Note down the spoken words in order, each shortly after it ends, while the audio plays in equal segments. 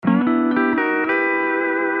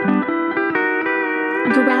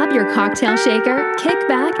Grab your cocktail shaker, kick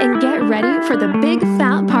back, and get ready for the big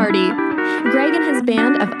fat party. Greg and his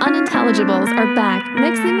band of unintelligibles are back,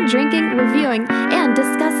 mixing, drinking, reviewing, and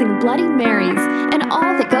discussing Bloody Marys and all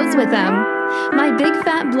that goes with them. My Big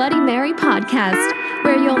Fat Bloody Mary podcast,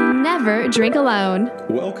 where you'll never drink alone.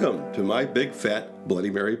 Welcome to my Big Fat Bloody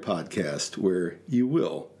Mary podcast, where you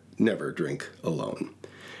will never drink alone.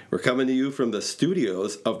 We're coming to you from the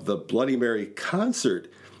studios of the Bloody Mary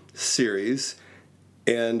concert series,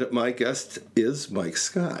 and my guest is Mike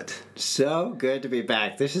Scott. So good to be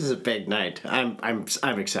back. This is a big night. I'm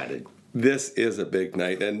excited. This is a big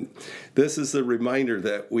night, and this is a reminder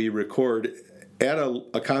that we record at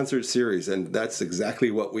a concert series, and that's exactly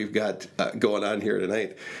what we've got going on here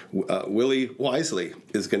tonight. Willie Wisely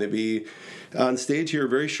is going to be on stage here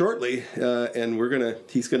very shortly, and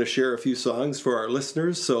he's going to share a few songs for our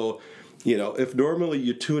listeners. So, you know, if normally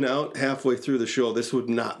you tune out halfway through the show, this would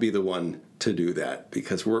not be the one to do that,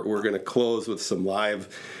 because we're going to close with some live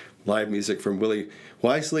music from Willie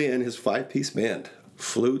Wisely and his 5-piece band: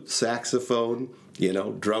 flute, saxophone,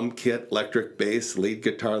 drum kit, electric bass, lead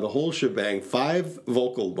guitar, the whole shebang, 5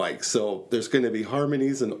 vocal mics. So there's going to be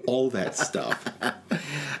harmonies and all that stuff.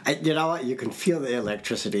 You know what? You can feel the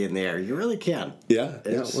electricity in the air. You really can. Yeah.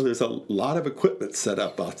 Well, there's a lot of equipment set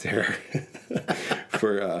up out there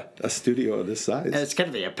for a studio of this size. And it's going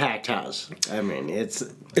to be a packed house. I mean, it's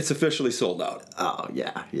officially sold out. Oh,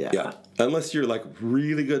 yeah. Yeah. Unless you're like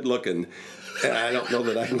really good looking, and I don't know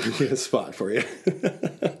that I can get a spot for you.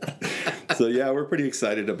 So, yeah, we're pretty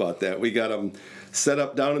excited about that. We got them set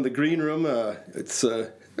up down in the green room. It's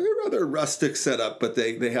a rather rustic setup, but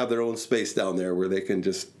they have their own space down there where they can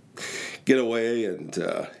just get away and,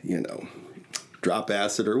 drop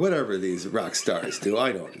acid or whatever these rock stars do.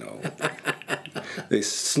 I don't know. They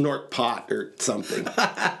snort pot or something.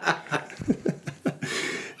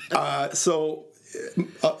 So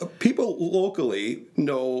people locally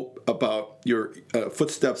know about your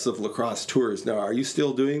Footsteps of Lacrosse tours. Now, are you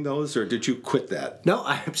still doing those, or did you quit that? No,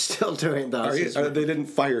 I'm still doing those. They didn't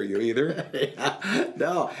fire you either? Yeah.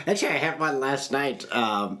 No, actually, I had one last night,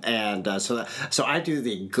 so I do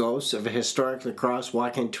the Ghosts of a Historic Lacrosse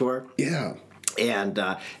walking tour. Yeah. And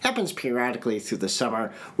happens periodically through the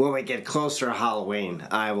summer. When we get closer to Halloween,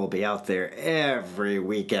 I will be out there every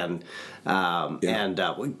weekend. And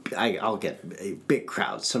I'll get big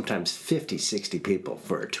crowds, sometimes 50, 60 people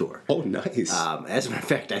for a tour. Oh, nice. As a matter of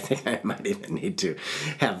fact, I think I might even need to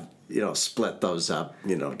have, split those up,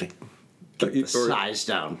 to get the size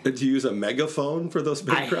down. Did you use a megaphone for those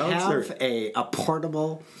big crowds? I have a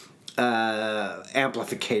portable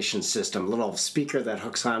amplification system, little speaker that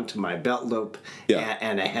hooks onto my belt loop,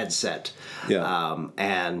 and a headset. Yeah.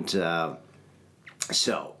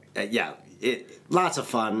 Lots of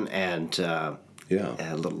fun, and learn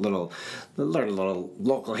a little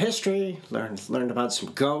local history. Learned about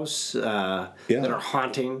some ghosts that are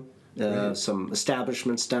haunting some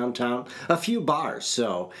establishments downtown. A few bars.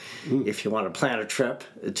 So, if you want to plan a trip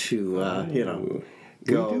to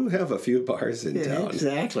go. We do have a few bars in town.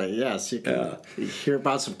 Exactly, yes. You can hear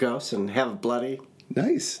about some ghosts and have a bloody.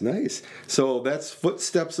 Nice. So that's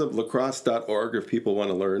footstepsoflacrosse.org if people want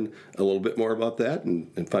to learn a little bit more about that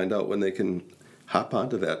and find out when they can hop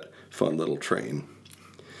onto that fun little train.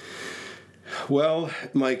 Well,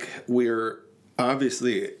 Mike, we're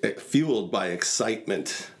obviously fueled by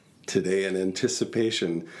excitement today and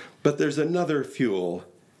anticipation, but there's another fuel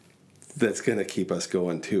that's going to keep us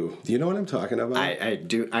going, too. Do you know what I'm talking about? I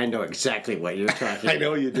do. I know exactly what you're talking about. I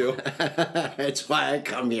know you do. It's why I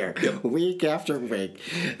come here week after week.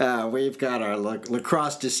 We've got our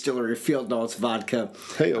Lacrosse Distillery Field Notes vodka.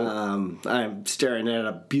 Hey-o. I'm staring at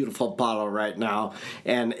a beautiful bottle right now,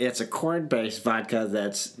 and it's a corn-based vodka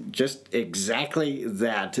that's just exactly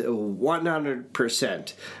that,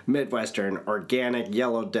 100% Midwestern organic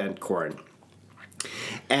yellow dent corn.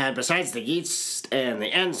 And besides the yeast and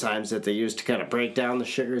the enzymes that they use to kind of break down the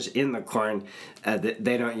sugars in the corn,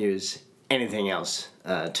 they don't use anything else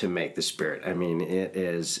to make the spirit. I mean, it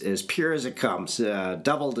is as pure as it comes,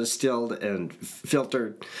 double distilled and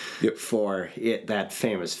filtered for that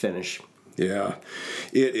famous finish. Yeah,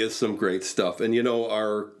 it is some great stuff. And,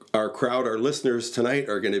 our crowd, our listeners tonight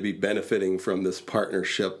are going to be benefiting from this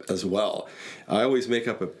partnership as well. I always make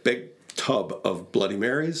up a big tub of Bloody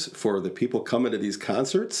Marys for the people coming to these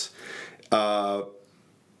concerts. I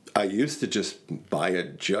used to just buy a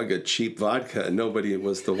jug of cheap vodka and nobody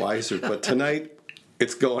was the wiser. But tonight,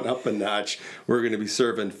 it's going up a notch. We're going to be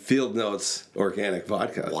serving Field Notes organic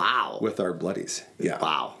vodka. Wow. With our Bloodies. Yeah.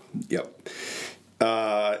 Wow. Yep.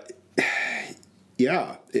 A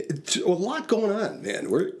lot going on,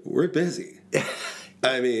 man. We're busy.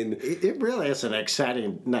 I mean, It really is an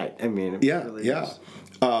exciting night. I mean, it yeah, really yeah. is.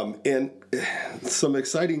 And some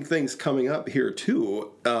exciting things coming up here,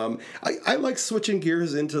 too. I like switching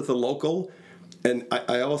gears into the local. And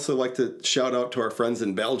I also like to shout out to our friends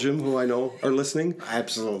in Belgium who I know are listening.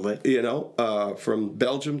 Absolutely. You know, from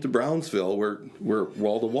Belgium to Brownsville, we're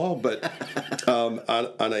wall to wall. But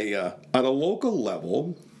on a local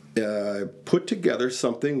level, put together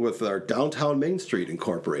something with our Downtown Main Street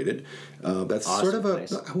Incorporated. That's Awesome sort of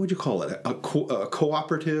place. how would you call it? A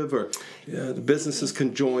cooperative, or the businesses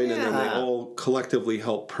can join and then they all collectively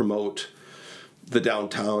help promote the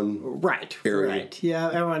downtown Right, area. right. Yeah,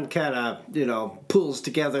 everyone kind of, pools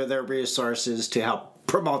together their resources to help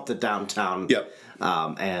promote the downtown. Yep.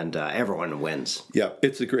 And everyone wins. Yeah,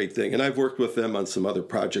 it's a great thing. And I've worked with them on some other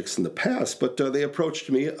projects in the past, but they approached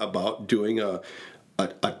me about doing a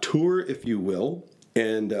tour, if you will.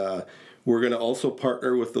 And we're going to also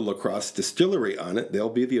partner with the La Crosse Distillery on it. They'll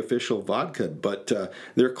be the official vodka, but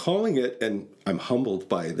they're calling it, and I'm humbled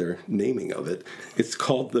by their naming of it, it's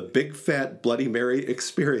called the Big Fat Bloody Mary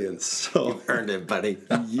Experience. So You've earned it, buddy.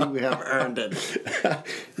 You have earned it.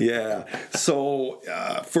 yeah. So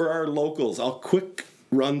for our locals, I'll quick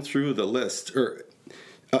run through the list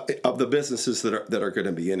of the businesses that are going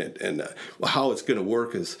to be in it, and how it's going to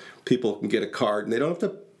work is people can get a card, and they don't have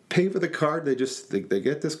to pay for the card. They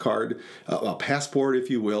get this card, a passport, if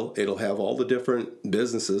you will. It'll have all the different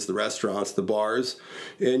businesses, the restaurants, the bars,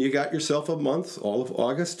 and you got yourself a month, all of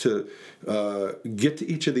August, to get to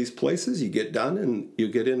each of these places. You get done, and you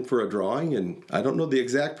get in for a drawing, and I don't know the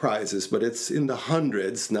exact prizes, but it's in the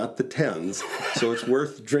hundreds, not the tens, so it's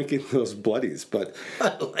worth drinking those bloodies. But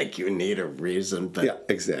Like you need a reason, but yeah,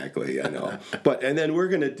 exactly. I know. And then we're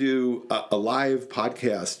going to do a live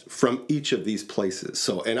podcast from each of these places.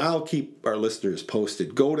 So, and I'll keep our listeners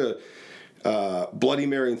posted. Go to Bloody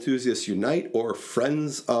Mary Enthusiasts Unite or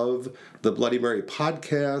Friends of the Bloody Mary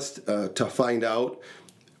podcast to find out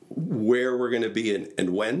where we're going to be and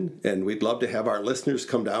when. And we'd love to have our listeners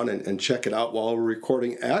come down and check it out while we're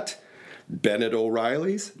recording at Bennett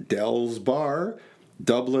O'Reilly's, Dell's Bar,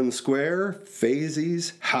 Dublin Square,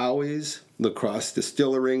 Fazy's, Howie's, La Crosse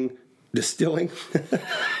Distilling.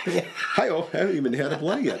 Hi-oh, I haven't even had a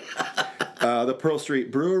bloody yet. The Pearl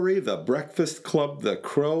Street Brewery, the Breakfast Club, the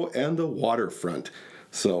Crow, and the Waterfront.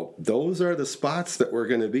 So those are the spots that we're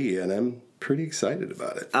going to be, and I'm pretty excited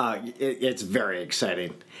about it. it's very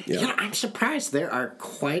exciting. Yeah. I'm surprised there are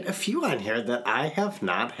quite a few on here that I have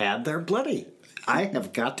not had their bloody. I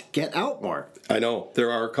have got to get out more. I know. There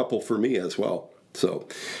are a couple for me as well. So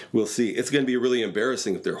we'll see. It's going to be really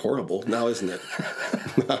embarrassing if they're horrible now, isn't it?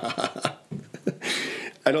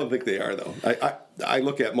 I don't think they are, though. I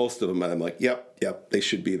look at most of them and I'm like, yep, they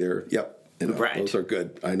should be there. Yep, Right. Those are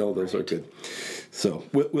good. I know those are good. So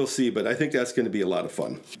we'll see, but I think that's going to be a lot of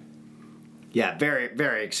fun. Yeah, very,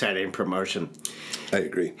 very exciting promotion. I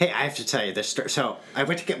agree. Hey, I have to tell you this story. So I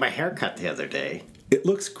went to get my hair cut the other day. It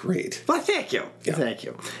looks great. Well, thank you. Yeah. Thank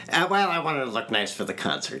you. I wanted to look nice for the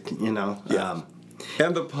concert, Yeah.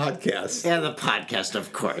 And the podcast. And the podcast,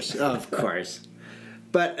 of course. Of course.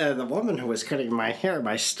 But the woman who was cutting my hair,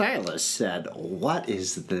 my stylist, said, "What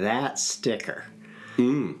is that sticker?"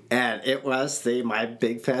 And it was the My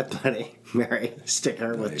Big Fat Bloody Mary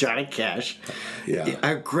sticker with Johnny Cash. Yeah.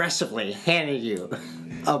 Aggressively handing you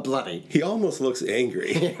a bloody. He almost looks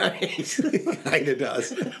angry. Kind of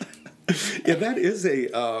does. Yeah, that is a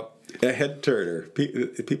head turner.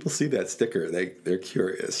 People see that sticker, they're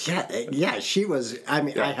curious. Yeah, she was. I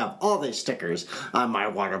mean, I have all these stickers on my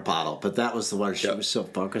water bottle, but that was the one she was so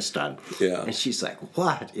focused on. Yeah. And she's like,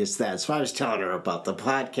 "What is that?" So I was telling her about the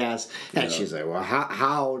podcast, and she's like, "Well,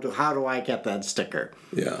 how do I get that sticker?"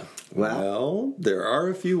 Yeah. Well- Well, there are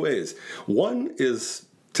a few ways. One is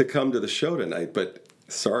to come to the show tonight, but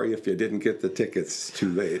sorry if you didn't get the tickets, it's too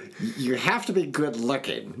late. You have to be good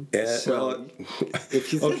looking. Well,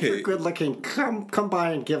 if you think okay. you're good looking, come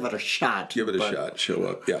by and give it a shot. Give it a shot. Show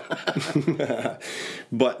up. Yeah.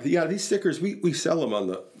 But yeah, these stickers, we sell them on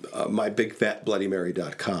the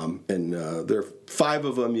mybigfatbloodymary.com, and there are 5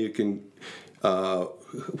 of them. You can.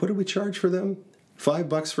 What do we charge for them?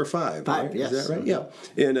 $5 for 5. Right? Yes. Is that right? Yeah.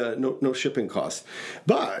 And no shipping costs.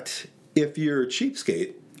 But if you're a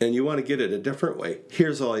cheapskate and you want to get it a different way,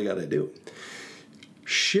 here's all you got to do.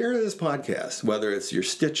 Share this podcast, whether it's your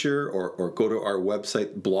Stitcher or go to our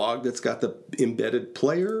website blog that's got the embedded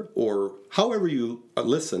player, or however you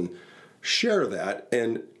listen, share that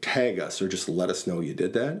and tag us or just let us know you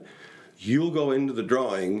did that. You'll go into the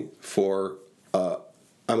drawing for, I'm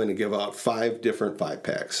going to give out 5 different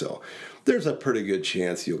 5-packs. So there's a pretty good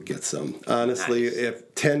chance you'll get some. Honestly, Nice.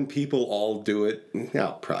 if 10 people all do it,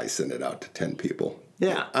 I'll probably send it out to 10 people.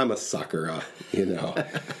 Yeah. I'm a sucker, you know.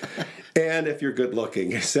 And if you're good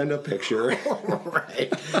looking, send a picture.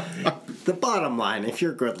 Right. The bottom line, if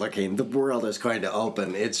you're good looking, the world is going to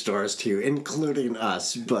open its doors to you, including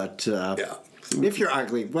us. But Yeah. if you're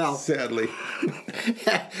ugly, well, Sadly.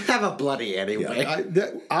 have a bloody anyway.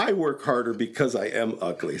 I work harder because I am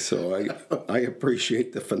ugly, so I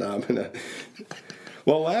appreciate the phenomena.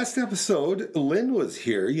 Well, last episode, Lynn was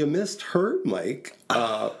here. You missed her, Mike.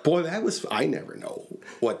 Boy, I never know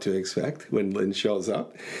what to expect when Lynn shows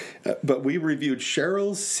up. But we reviewed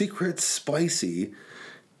Cheryl's Secret Spicy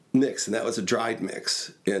mix, and that was a dried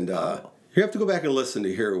mix. And you have to go back and listen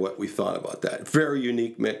to hear what we thought about that. Very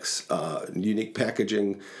unique mix, unique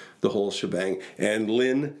packaging, the whole shebang. And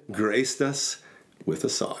Lynn graced us with a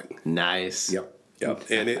song. Nice. Yep.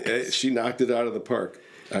 And she knocked it out of the park,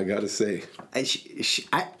 I got to say.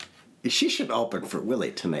 She should open for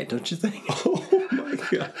Willie tonight, don't you think? Oh, my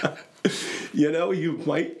God. You know, you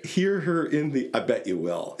might hear her I bet you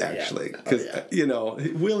will, actually. Because, you know,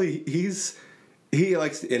 Willie, he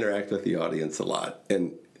likes to interact with the audience a lot.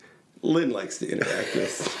 And Lynn likes to interact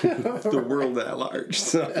with the world at large.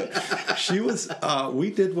 So we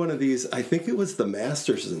did one of these, I think it was the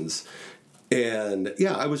Mastersons. And,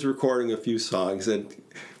 yeah, I was recording a few songs. And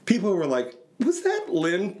people were like, was that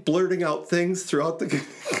Lynn blurting out things throughout the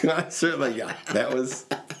concert? Like, yeah, that was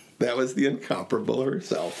the incomparable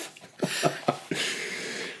herself.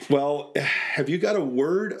 Well, have you got a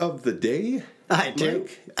word of the day? I do.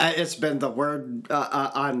 Mike? It's been the word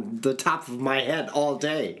on the top of my head all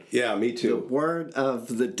day. Yeah, me The too. word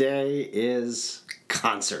of the day is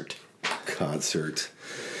concert. Concert.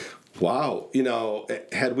 Wow. You know,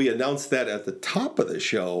 had we announced that at the top of the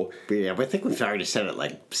show, Yeah, I think we've already said it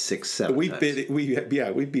like 6, 7 times.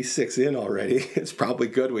 we'd be 6 in already. It's probably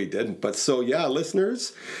good we didn't. But so, yeah,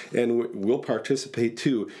 listeners, and we'll participate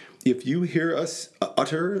too. If you hear us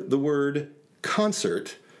utter the word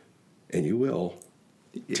concert, and you will,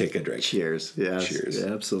 take a drink. Cheers. Yes. Cheers.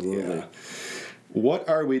 Absolutely. Yeah. What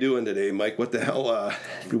are we doing today, Mike? What the hell?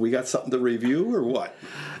 Do we got something to review or what?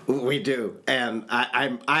 We do, and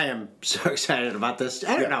I am so excited about this.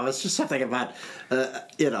 I don't know. It's just something about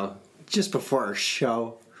just before our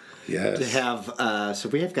show Yes. to have. So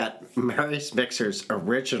we have got Mary's Mixer's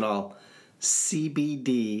original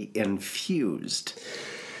CBD infused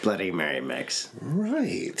Bloody Mary mix.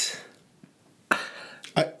 Right.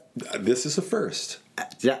 This is a first.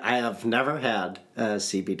 Yeah, I have never had a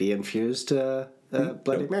CBD infused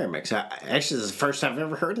Bloody Mary mix. Actually, this is the first I've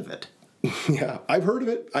ever heard of it. Yeah, I've heard of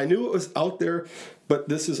it. I knew it was out there, but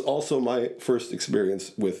this is also my first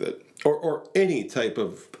experience with it, or any type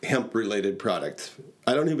of hemp-related product.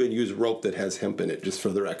 I don't even use rope that has hemp in it, just for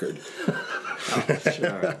the record.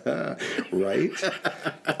 Sure. Right?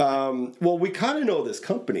 Well, we kind of know this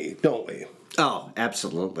company, don't we? Oh,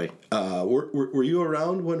 absolutely. Were you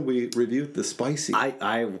around when we reviewed the Spicy?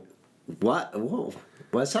 What? Whoa.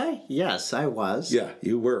 Was I? Yes, I was. Yeah,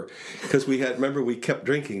 you were. Because we kept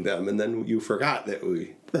drinking them, and then you forgot that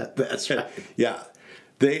we... That's right. Yeah.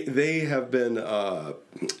 They have been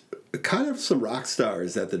kind of some rock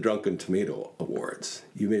stars at the Drunken Tomato Awards.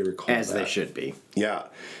 You may recall As that. they should be. Yeah.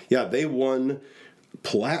 Yeah, they won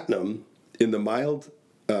platinum in the mild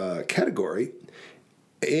category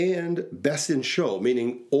and best in show,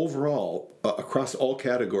 meaning overall, across all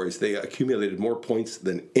categories, they accumulated more points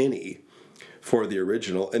than any for the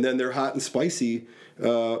original. And then their hot and spicy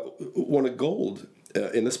won a gold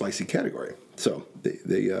in the spicy category. So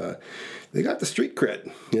they got the street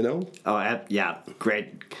cred, you know? Oh, yeah.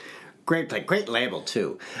 Great play. Great label,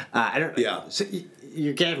 too. I don't. Yeah. So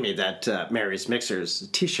you gave me that Mary's Mixers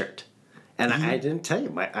T-shirt. And I didn't tell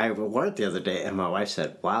you. I wore it the other day, and my wife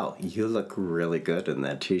said, "Wow, you look really good in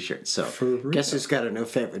that T-shirt." So, guess who's got a new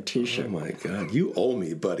favorite T-shirt? Oh my God, you owe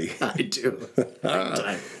me, buddy. I do.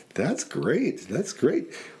 That's great. That's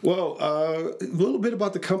great. Well, a little bit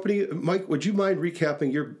about the company, Mike. Would you mind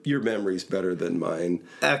recapping your memories better than mine?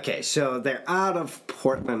 Okay, so they're out of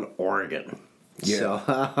Portland, Oregon. Yeah.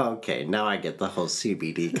 So, okay, now I get the whole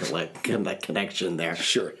CBD connection there.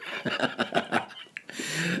 Sure.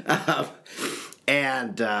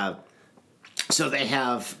 So they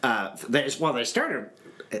have, they started,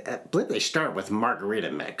 I believe they started with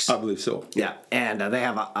margarita mix. I believe so. Yeah, and they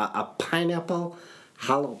have a pineapple,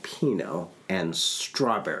 jalapeno, and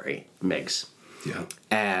strawberry mix. Yeah.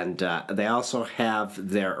 And they also have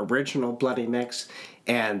their original bloody mix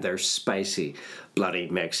and their spicy bloody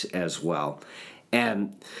mix as well.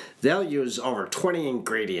 And they'll use over 20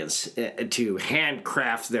 ingredients to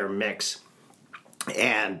handcraft their mix.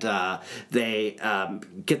 And they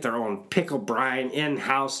get their own pickle brine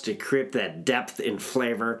in-house to create that depth in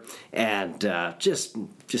flavor, and just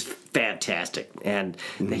fantastic. And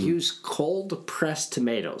they use cold pressed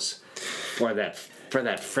tomatoes for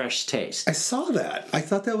that fresh taste. I saw that. I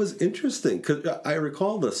thought that was interesting because I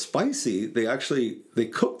recall the spicy. They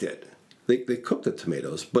cooked it. They cooked the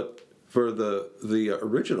tomatoes, but for the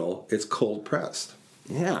original, it's cold pressed.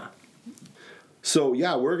 Yeah. So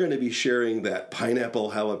yeah, we're going to be sharing that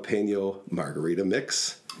pineapple jalapeno margarita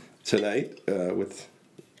mix tonight with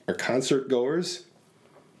our concert goers.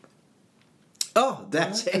 Oh,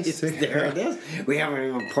 that's it. There it is. We haven't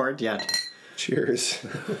even poured yet. Cheers.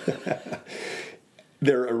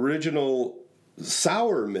 Their original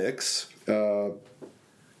sour mix,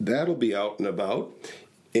 that'll be out and about.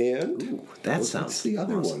 And Ooh, that sounds what's the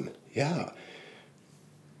other awesome. one? Yeah.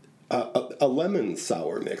 A lemon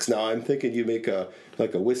sour mix. Now I'm thinking you make a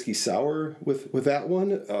whiskey sour with that one.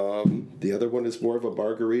 The other one is more of a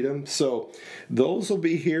margarita. So those will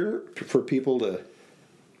be here for people to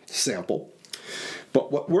sample.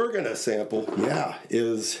 But what we're gonna sample,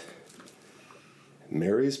 is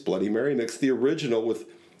Mary's Bloody Mary mix, the original with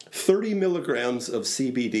 30 milligrams of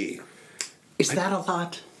CBD. Is that a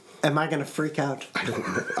lot? Am I going to freak out? I don't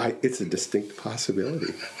know. It's a distinct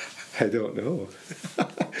possibility. I don't know.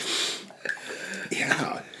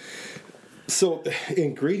 Yeah. So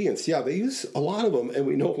ingredients, they use a lot of them, and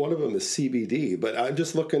we know one of them is CBD. But I'm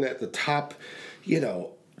just looking at the top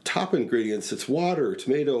ingredients. It's water,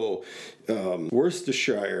 tomato,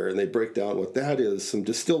 Worcestershire, and they break down what that is. Some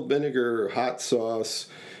distilled vinegar, hot sauce,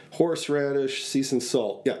 horseradish, seasoned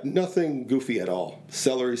salt. Yeah, nothing goofy at all.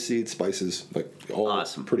 Celery seeds, spices, like all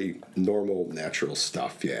Awesome. Pretty normal, natural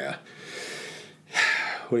stuff. Yeah.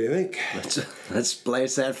 What do you think? Let's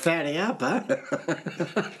blaze that fatty up, huh?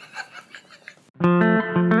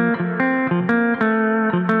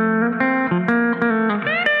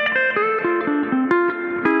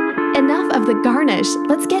 Enough of the garnish.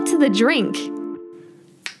 Let's get to the drink.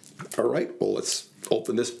 All right, well, let's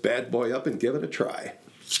open this bad boy up and give it a try.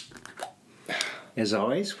 As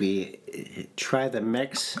always, we try the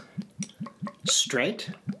mix straight.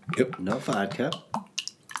 Yep. No vodka.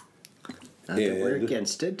 Not that we're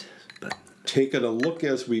against it, but Taking a look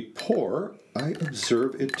as we pour, I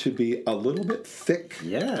observe it to be a little bit thick,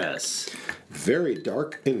 yes. very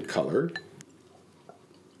dark in color.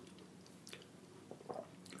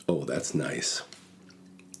 Oh, that's nice.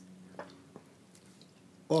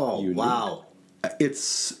 Oh, Unique. wow.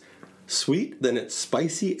 It's sweet, then it's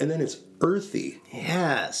spicy, and then it's earthy.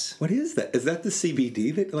 Yes. What is that? Is that the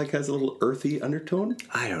CBD that has a little earthy undertone?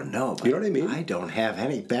 I don't know. But You know what I mean? I don't have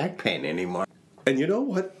any back pain anymore. And you know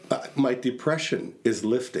what? My depression is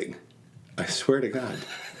lifting. I swear to God.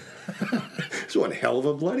 It's one hell of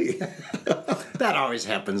a bloody. That always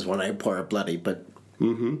happens when I pour a bloody, but...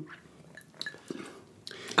 Mm-hmm.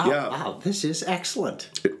 Oh, Yeah. wow, this is excellent.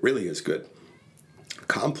 It really is good.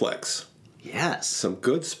 Complex. Yes. Some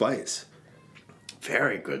good spice.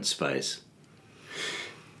 Very good spice.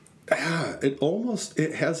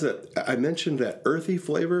 It has I mentioned that earthy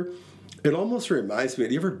flavor. It almost reminds me,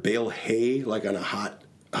 do you ever bale hay like on a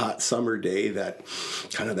hot summer day, that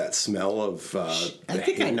kind of that smell of I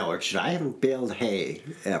think I know it. I haven't baled hay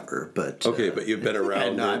ever, but... Okay, but you've been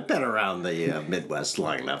around I've been around the Midwest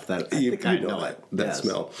long enough that I you think I know that, it. that Yes.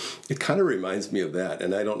 smell. It kind of reminds me of that,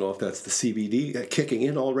 and I don't know if that's the CBD kicking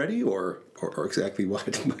in already or exactly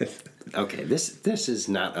what. But Okay, this is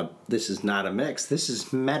not a mix. This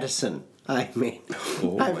is medicine. I mean,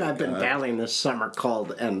 Oh I've been God. battling this summer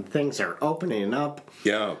cold, and things are opening up.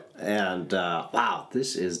 yeah, And wow,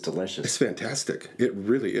 this is delicious. it's fantastic. It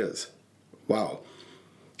really is. Wow.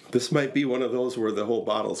 This might be one of those where the whole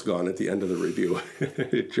bottle's gone at the end of the review.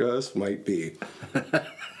 It just might be.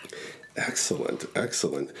 Excellent,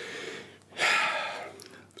 excellent.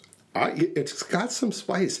 It's got some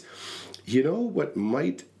spice. You know what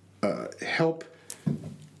might help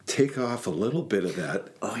take off a little bit of that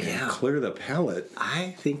and clear the palate?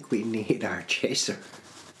 I think we need our chaser.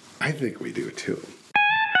 I think we do too.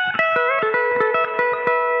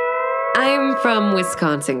 I'm from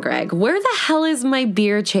Wisconsin, Greg. Where the hell is my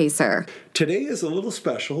beer chaser? Today is a little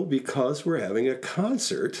special because we're having a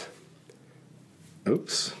concert.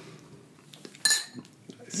 Oops.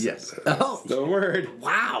 Yes. Oh, The word.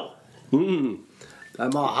 wow.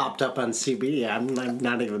 I'm all hopped up on CBD. I'm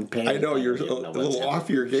not even paying. I know you're a attention to what's little happening. off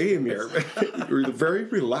your game here. You're very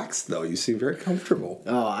relaxed, though. You seem very comfortable.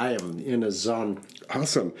 Oh, I am in a zone.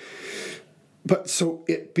 Awesome. But so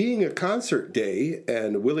it being a concert day,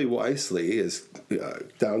 and Willie Wisely is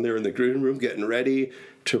down there in the green room getting ready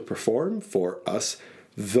to perform for us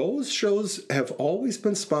Those shows have always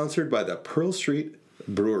been sponsored by the Pearl Street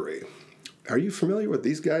Brewery. Are you familiar with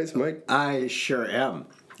these guys, Mike? I sure am.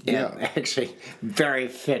 Yeah. And actually, very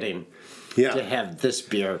fitting Yeah. to have this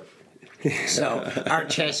beer. So, our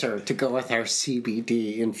chaser to go with our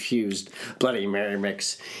CBD infused Bloody Mary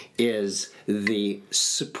mix is the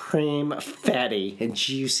Supreme Fatty and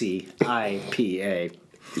Juicy IPA.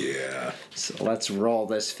 Yeah. So, let's roll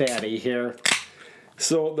this fatty here.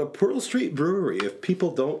 So the Pearl Street Brewery, if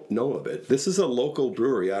people don't know of it, this is a local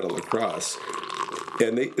brewery out of La Crosse.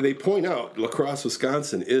 And they point out La Crosse,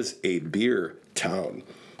 Wisconsin is a beer town.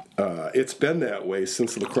 It's been that way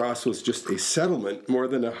since La Crosse was just a settlement more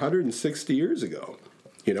than 160 years ago.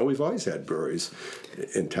 You know, we've always had breweries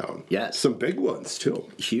in town. Yes. Some big ones, too.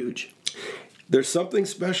 Huge. There's something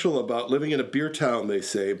special about living in a beer town, they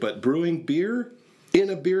say, but brewing beer in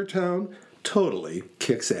a beer town totally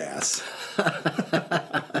kicks ass.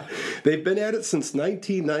 They've been at it since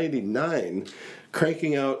 1999,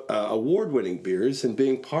 cranking out award-winning beers and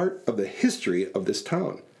being part of the history of this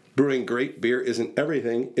town. Brewing great beer isn't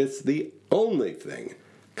everything, it's the only thing.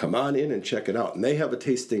 Come on in and check it out. And they have a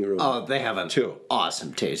tasting room. Oh, they have an too.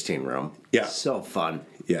 awesome tasting room. Yeah. So fun.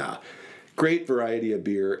 Yeah. Great variety of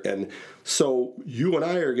beer. And so you and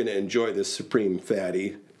I are going to enjoy this Supreme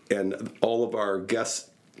Fatty, and all of our guests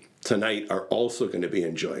tonight are also going to be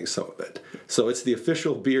enjoying some of it. So it's the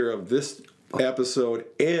official beer of this episode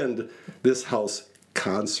and this house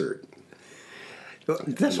concert.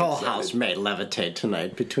 This whole house may levitate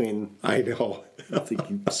tonight between I know.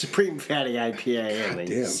 the Supreme Fatty IPA and the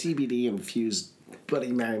Damn. CBD infused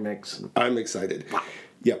Bloody Mary mix. I'm excited.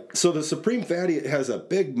 Yep. So the Supreme Fatty has a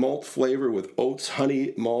big malt flavor with oats,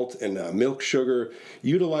 honey, malt, and milk sugar.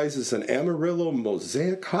 Utilizes an Amarillo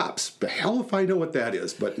Mosaic hops. The hell if I know what that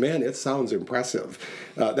is, but man, it sounds impressive.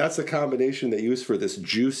 That's a combination they use for this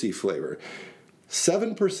juicy flavor.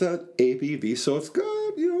 7% ABV, so it's got,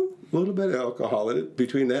 a little bit of alcohol in it.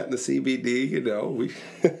 Between that and the CBD,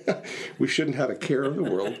 we shouldn't have a care in the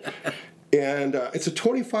world. And it's a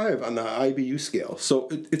 25 on the IBU scale, so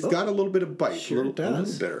it's got a little bit of bite, Sure a little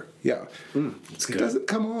bitter. Yeah, It's it good. doesn't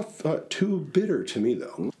come off too bitter to me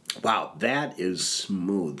though. Wow, that is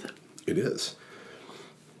smooth. It is.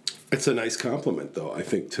 It's a nice compliment though, I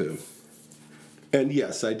think too. And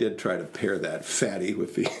yes, I did try to pair that fatty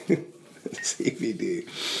with the CBD.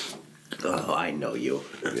 Oh, I know you.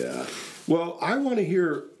 Yeah. Well, I want to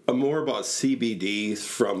hear more about CBD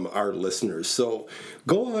from our listeners. So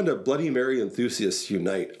go on to Bloody Mary Enthusiasts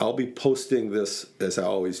Unite. I'll be posting this, as I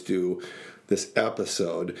always do, this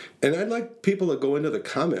episode. And I'd like people to go into the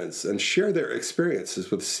comments and share their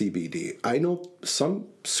experiences with CBD. I know some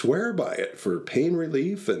swear by it for pain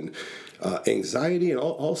relief and anxiety and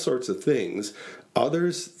all sorts of things.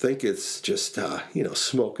 Others think it's just,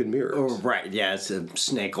 smoke and mirrors. Oh, right. Yeah, it's a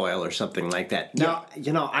snake oil or something like that. No,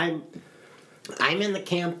 I'm in the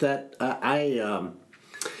camp that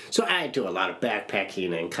so I do a lot of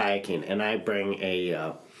backpacking and kayaking, and I bring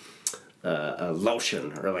a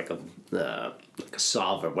lotion or like a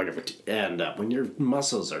salve or whatever. And when your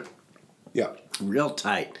muscles are Yeah. real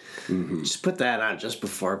tight, just put that on just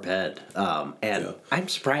before bed. I'm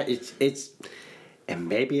surprised it's and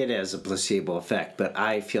maybe it is a placebo effect, but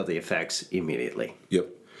I feel the effects immediately. Yep.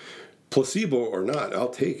 Placebo or not, I'll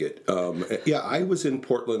take it. I was in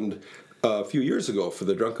Portland a few years ago for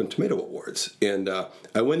the Drunken Tomato Awards, and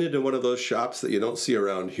I went into one of those shops that you don't see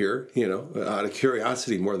around here, out of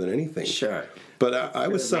curiosity more than anything. Sure. But I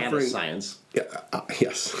was suffering. Science. Yeah,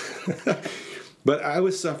 yes. But I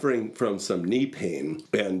was suffering from some knee pain,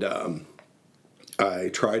 and I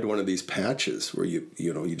tried one of these patches where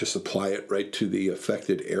you just apply it right to the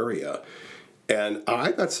affected area, and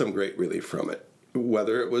I got some great relief from it.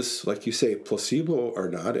 Whether it was, like you say, placebo or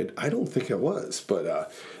not, I don't think it was, but a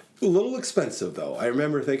little expensive though. I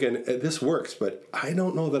remember thinking, this works, but I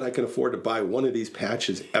don't know that I can afford to buy one of these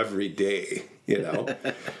patches every day,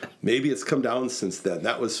 Maybe it's come down since then.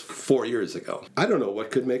 That was 4 years ago. I don't know what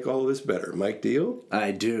could make all of this better. Mike, do you?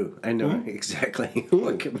 I do. I know exactly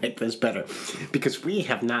what could make this better. Because we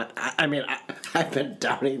have not, I've been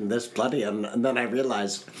downing this bloody, and then I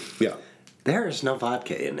realized there is no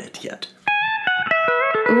vodka in it yet.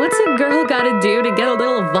 What's a girl gotta do to get a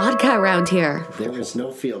little vodka around here? There is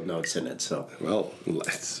no field notes in it, so. Well,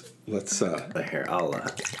 let's Here, I'll,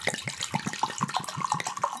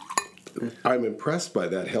 I'm impressed by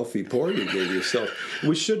that healthy pour you gave yourself.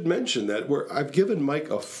 We should mention that I've given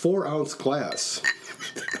Mike a 4-ounce glass.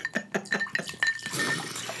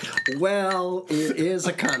 Well, it is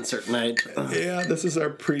a concert night. Yeah, this is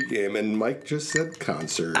our pregame, and Mike just said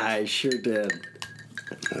concert. I sure did.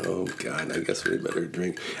 Oh, God, I guess we better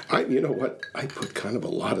drink. You know what? I put kind of a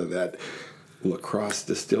lot of that Lacrosse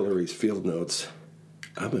Distillery's field notes.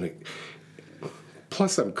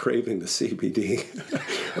 Plus, I'm craving the CBD.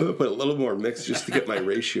 I'm going to put a little more mix just to get my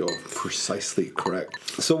ratio precisely correct.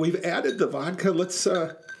 So we've added the vodka. Let's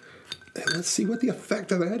see what the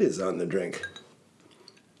effect of that is on the drink.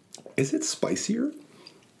 Is it spicier?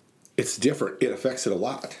 It's different. It affects it a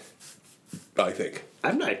lot, I think.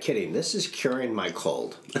 I'm not kidding. This is curing my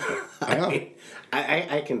cold. Yeah.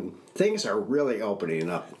 I can. Things are really opening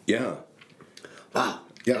up. Yeah. Wow.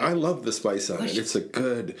 Yeah, I love the spice on it. It's a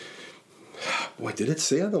good... What did it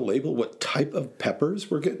say on the label? What type of peppers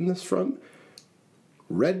we're getting this from?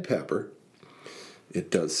 Red pepper. It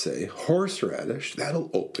does say horseradish. That'll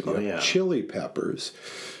open you up. Yeah. Chili peppers.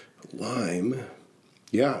 Lime.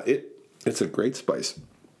 Yeah, it's a great spice.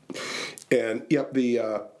 And, yep,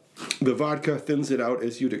 the vodka thins it out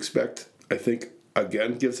as you'd expect. I think,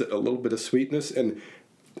 again, gives it a little bit of sweetness. And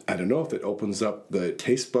I don't know if it opens up the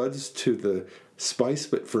taste buds to the spice,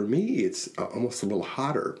 but for me, it's almost a little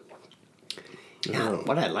hotter. Yeah,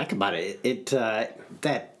 what I like about it,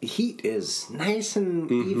 that heat is nice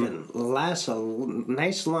and even, lasts a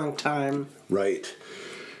nice long time. Right.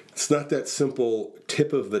 It's not that simple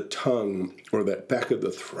tip of the tongue or that back of the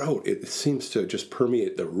throat. It seems to just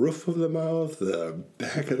permeate the roof of the mouth, the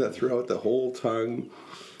back of the throat, the whole tongue.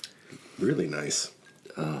 Really nice.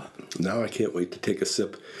 Now I can't wait to take a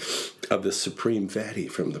sip of the Supreme Fatty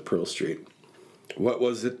from the Pearl Street. What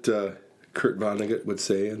was it Kurt Vonnegut would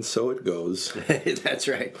say? And so it goes. That's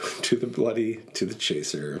right. To the bloody, to the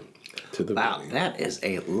chaser, to the Wow, bloody. that is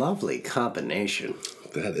a lovely combination.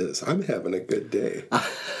 That is. I'm having a good day.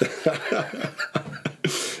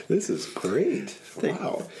 This is great.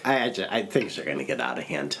 Wow. I things are going to get out of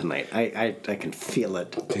hand tonight. I can feel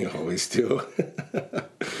it. They always do.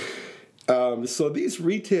 So these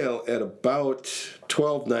retail at about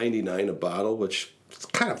 $12.99 a bottle, which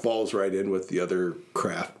kind of falls right in with the other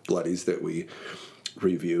craft bloodies that we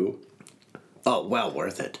review. Oh, well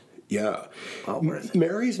worth it. Yeah. Well worth it.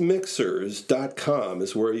 MarysMixers.com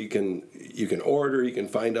is where you can order, you can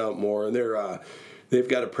find out more, and they've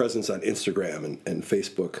got a presence on Instagram and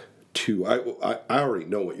Facebook too. I already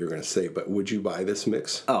know what you're going to say, but would you buy this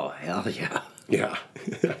mix? Oh, hell yeah. Yeah,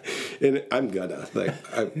 and I'm gonna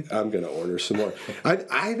order some more.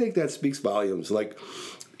 I think that speaks volumes. Like,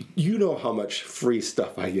 you know how much free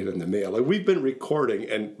stuff I get in the mail. Like, we've been recording,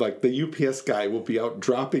 and like the UPS guy will be out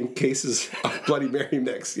dropping cases of Bloody Mary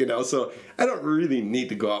mix. So I don't really need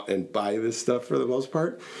to go out and buy this stuff for the most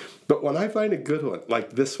part. But when I find a good one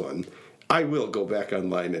like this one, I will go back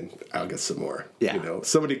online and I'll get some more. Yeah.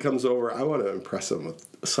 Somebody comes over, I want to impress them with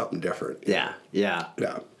something different. Yeah.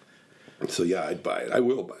 So yeah, I'd buy it. I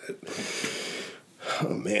will buy it. Oh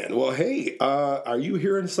man. Well, hey, are you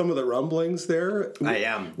hearing some of the rumblings there? I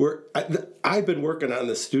am. I've been working on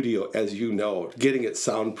the studio, as you know, getting it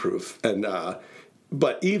soundproof, and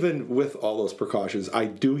but even with all those precautions, I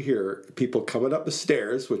do hear people coming up the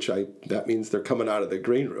stairs, that means they're coming out of the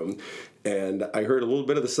green room. And I heard a little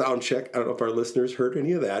bit of the sound check. I don't know if our listeners heard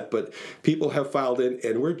any of that, but people have filed in,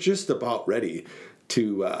 and we're just about ready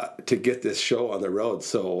to get this show on the road.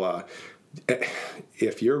 So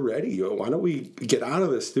if you're ready, why don't we get out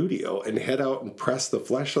of the studio and head out and press the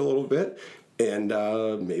flesh a little bit, and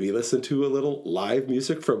maybe listen to a little live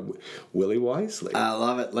music from Willie Wisely. I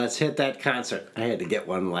love it. Let's hit that concert. I had to get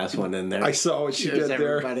one last one in there. I saw what she did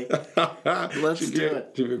there. Everybody. Let's do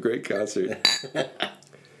it. Do a great concert.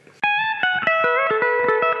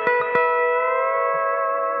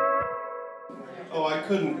 Oh, I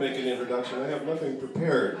couldn't make an introduction. I have nothing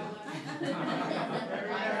prepared.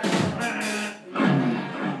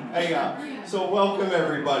 Hey, so welcome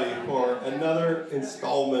everybody for another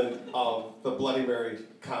installment of the Bloody Mary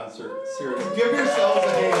concert series. Give yourselves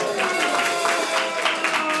a hand.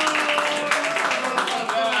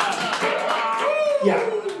 Yeah,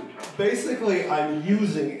 basically I'm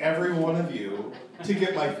using every one of you to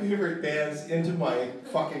get my favorite bands into my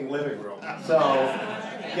fucking living room. So,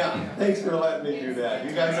 yeah, thanks for letting me do that.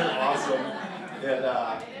 You guys are awesome. And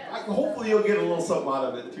hopefully you'll get a little something out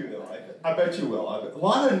of it too, though. I bet you will. A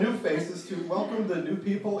lot of new faces too. Welcome the new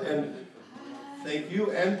people, and thank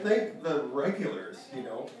you, and thank the regulars.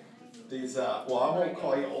 These. I won't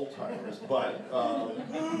call you old timers, but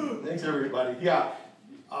thanks everybody. Yeah.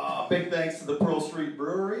 Big thanks to the Pearl Street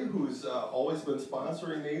Brewery, who's always been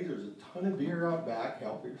sponsoring these. There's a ton of beer out back.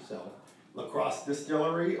 Help yourself. Lacrosse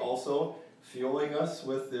Distillery also fueling us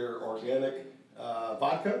with their organic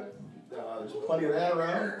vodka. There's plenty of that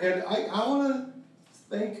around. And I want to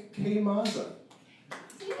thank Kay Mazza.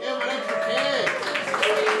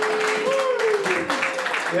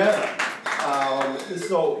 Yeah.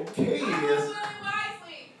 So Katie is.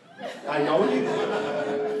 I know you do.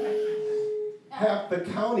 Half the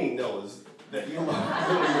county knows that you love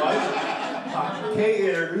Willie Wisely. Katie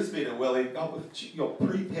introduced me to Willie,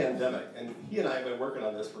 pre-pandemic, and he and I have been working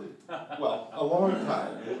on this for a long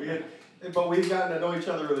time. But we've gotten to know each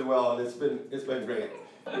other really well, and it's been great.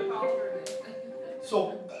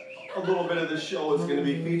 So. A little bit of this show is going to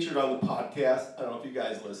be featured on the podcast. I don't know if you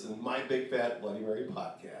guys listen, My Big Fat Bloody Mary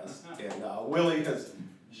podcast. And Willie has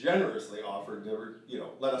generously offered to,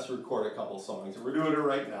 let us record a couple songs. And we're doing it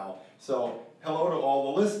right now. So hello to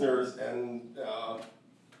all the listeners, and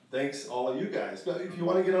thanks all of you guys. But if you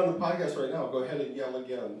want to get on the podcast right now, go ahead and yell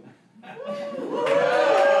again.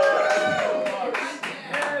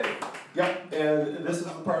 Yep, and this is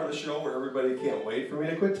the part of the show where everybody can't wait for me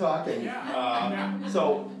to quit talking.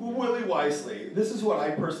 So, Willie Wisely, this is what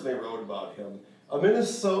I personally wrote about him. A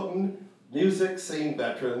Minnesotan music scene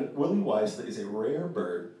veteran, Willie Wisely is a rare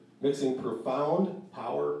bird, mixing profound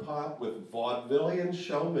power pop with vaudevillian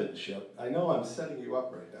showmanship. I know I'm setting you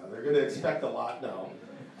up right now. They're going to expect a lot now.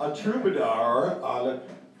 A troubadour on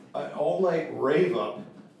an all-night rave-up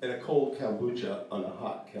and a cold kombucha on a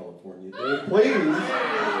hot California day. Please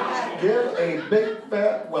give a big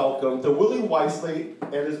fat welcome to Willie Wisely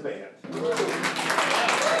and his band. Thank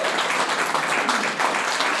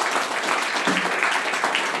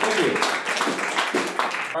you.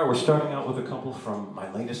 All right, we're starting out with a couple from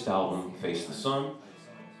my latest album, Face the Sun.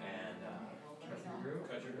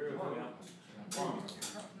 Cut your groove.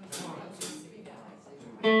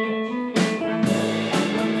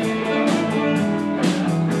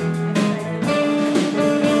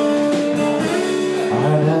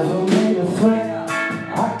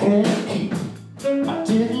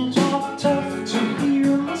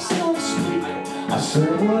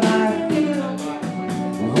 Said what I feel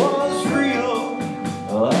was real,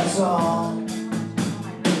 that's all.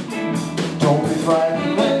 Don't be frightened.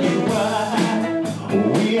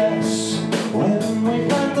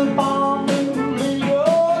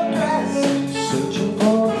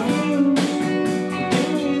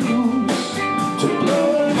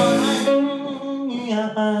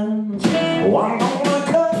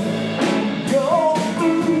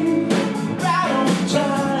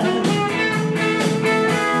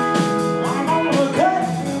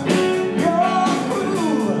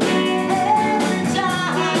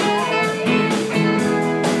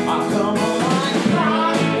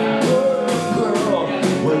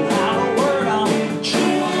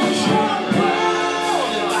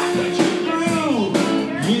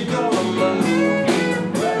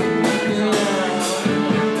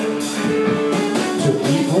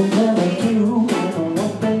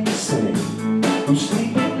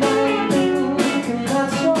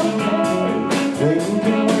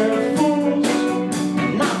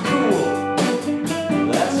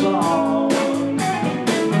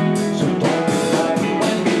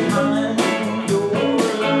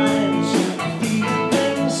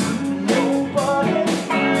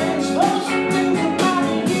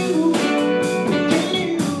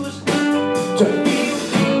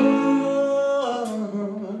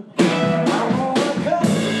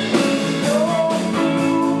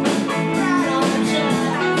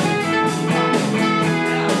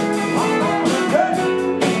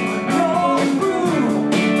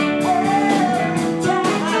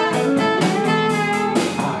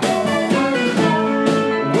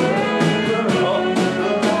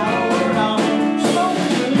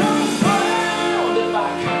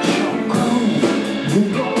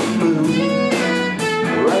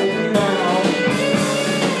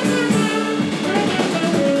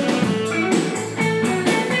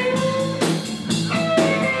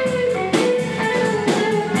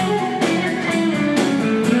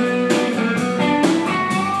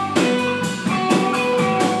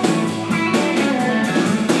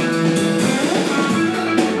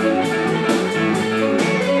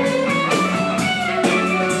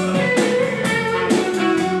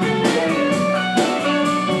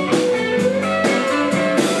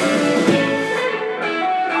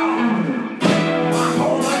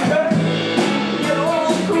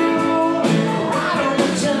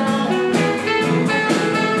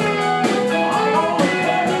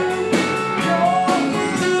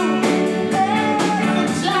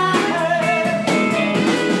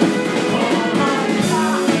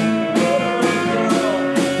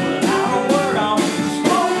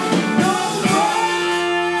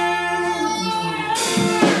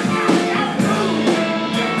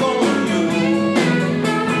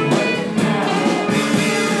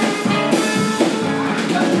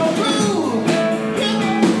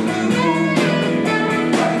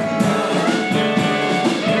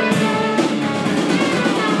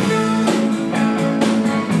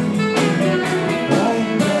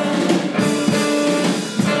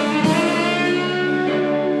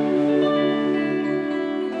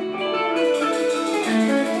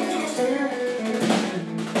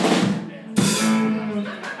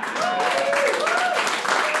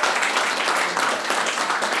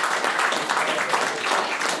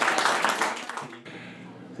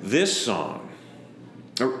 This song,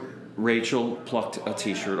 Rachel plucked a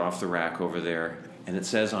t-shirt off the rack over there, and it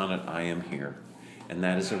says on it, I am here. And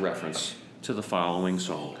that is a reference to the following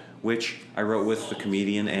song, which I wrote with the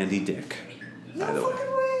comedian Andy Dick, by the way.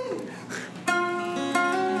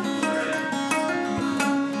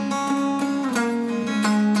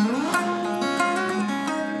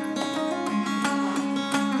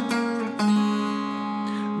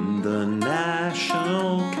 The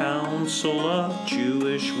National Council of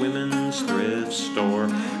Jewish Women's Thrift Store,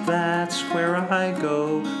 that's where I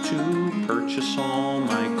go to purchase all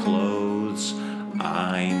my clothes.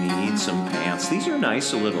 I need some pants. These are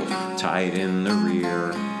nice, a little tight in the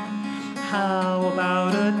rear. How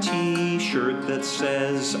about a t-shirt that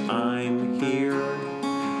says I'm here?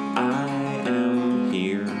 I am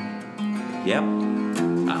here. Yep,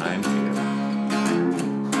 I'm here.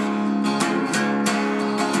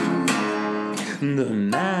 The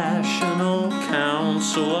National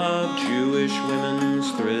Council of Jewish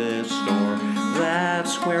Women's Thrift Store,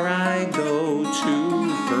 that's where I go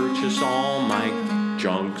to purchase all my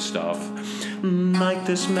junk stuff, like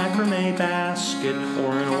this macrame basket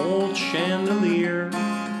or an old chandelier.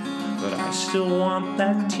 But I still want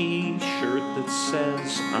that t-shirt that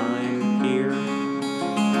says I'm here.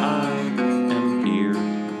 I am here.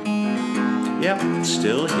 Yep,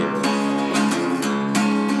 still here.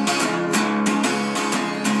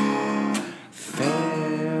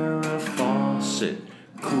 Farrah Fawcett,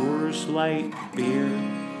 Coors Light beer.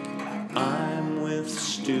 I'm with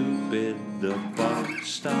stupid, the buck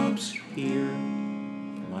stops here.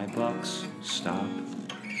 My bucks stop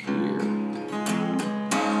here.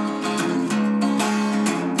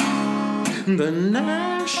 The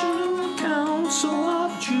National Council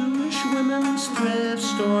of Jewish Women's Thrift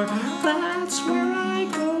Store, that's where I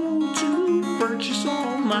go to purchase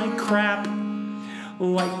all my crap.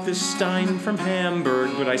 Like this Stein from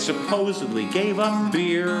Hamburg, but I supposedly gave up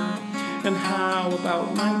beer. And how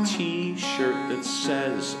about my t-shirt that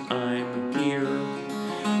says I'm here?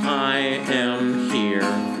 I am here.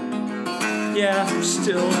 Yeah, I'm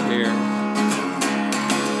still here.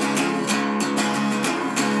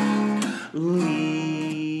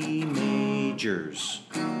 Lee Majors,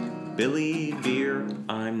 Billy Beer,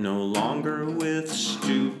 I'm no longer with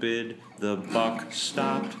stupid, the buck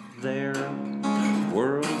stopped there.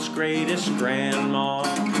 World's greatest grandma,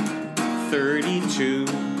 32.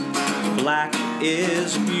 Black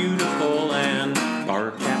is beautiful and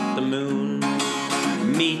bark at the moon.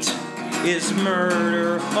 Meat is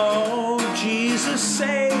murder. Oh, Jesus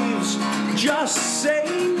saves. Just say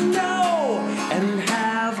no and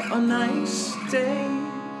have a nice day.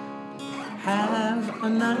 Have a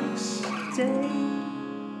nice day.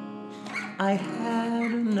 I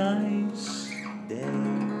had a nice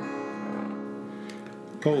day.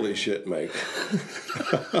 Holy shit, Mike.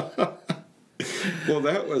 Well,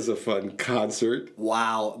 that was a fun concert.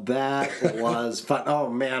 Wow, that was fun. Oh,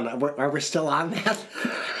 man, are we still on that?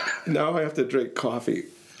 Now I have to drink coffee.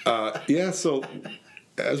 So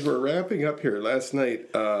as we're wrapping up here, last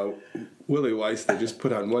night, Willie Weiss, they just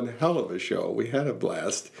put on one hell of a show. We had a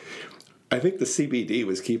blast. I think the CBD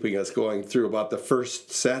was keeping us going through about the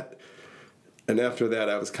first set. And after that,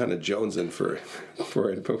 I was kind of jonesing for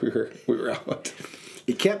it, but we were out.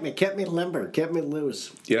 You kept me limber, kept me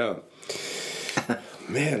loose. Yeah.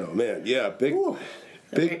 Man, oh man, yeah, big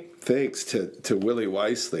thanks to Willie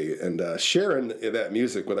Wisely and sharing that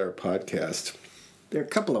music with our podcast. There are a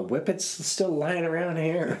couple of whippets still lying around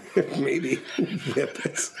here. Maybe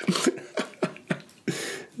whippets.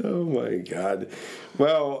 Oh my God.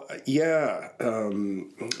 Well, yeah,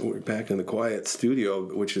 we're back in the quiet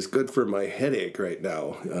studio, which is good for my headache right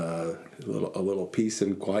now. A little peace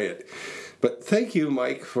and quiet. But thank you,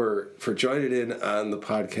 Mike, for joining in on the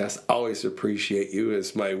podcast. Always appreciate you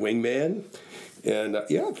as my wingman. And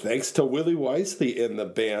thanks to Willie Wisely and the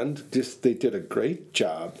band. They did a great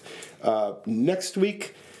job. Next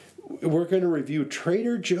week, we're going to review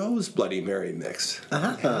Trader Joe's Bloody Mary mix.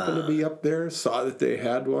 I happened to be up there, saw that they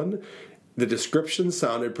had one. The description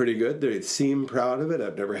sounded pretty good. They seem proud of it.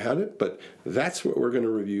 I've never had it, but that's what we're going to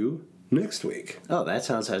review next week. Oh, that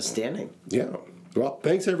sounds outstanding. Yeah. Well,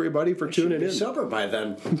 thanks everybody for tuning in. Sober by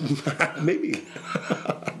then. Maybe.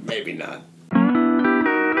 Maybe not.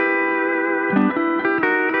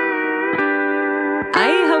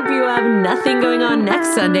 I hope you have nothing going on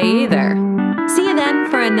next Sunday either. See you then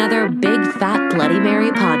for another Big Fat Bloody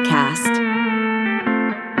Mary podcast.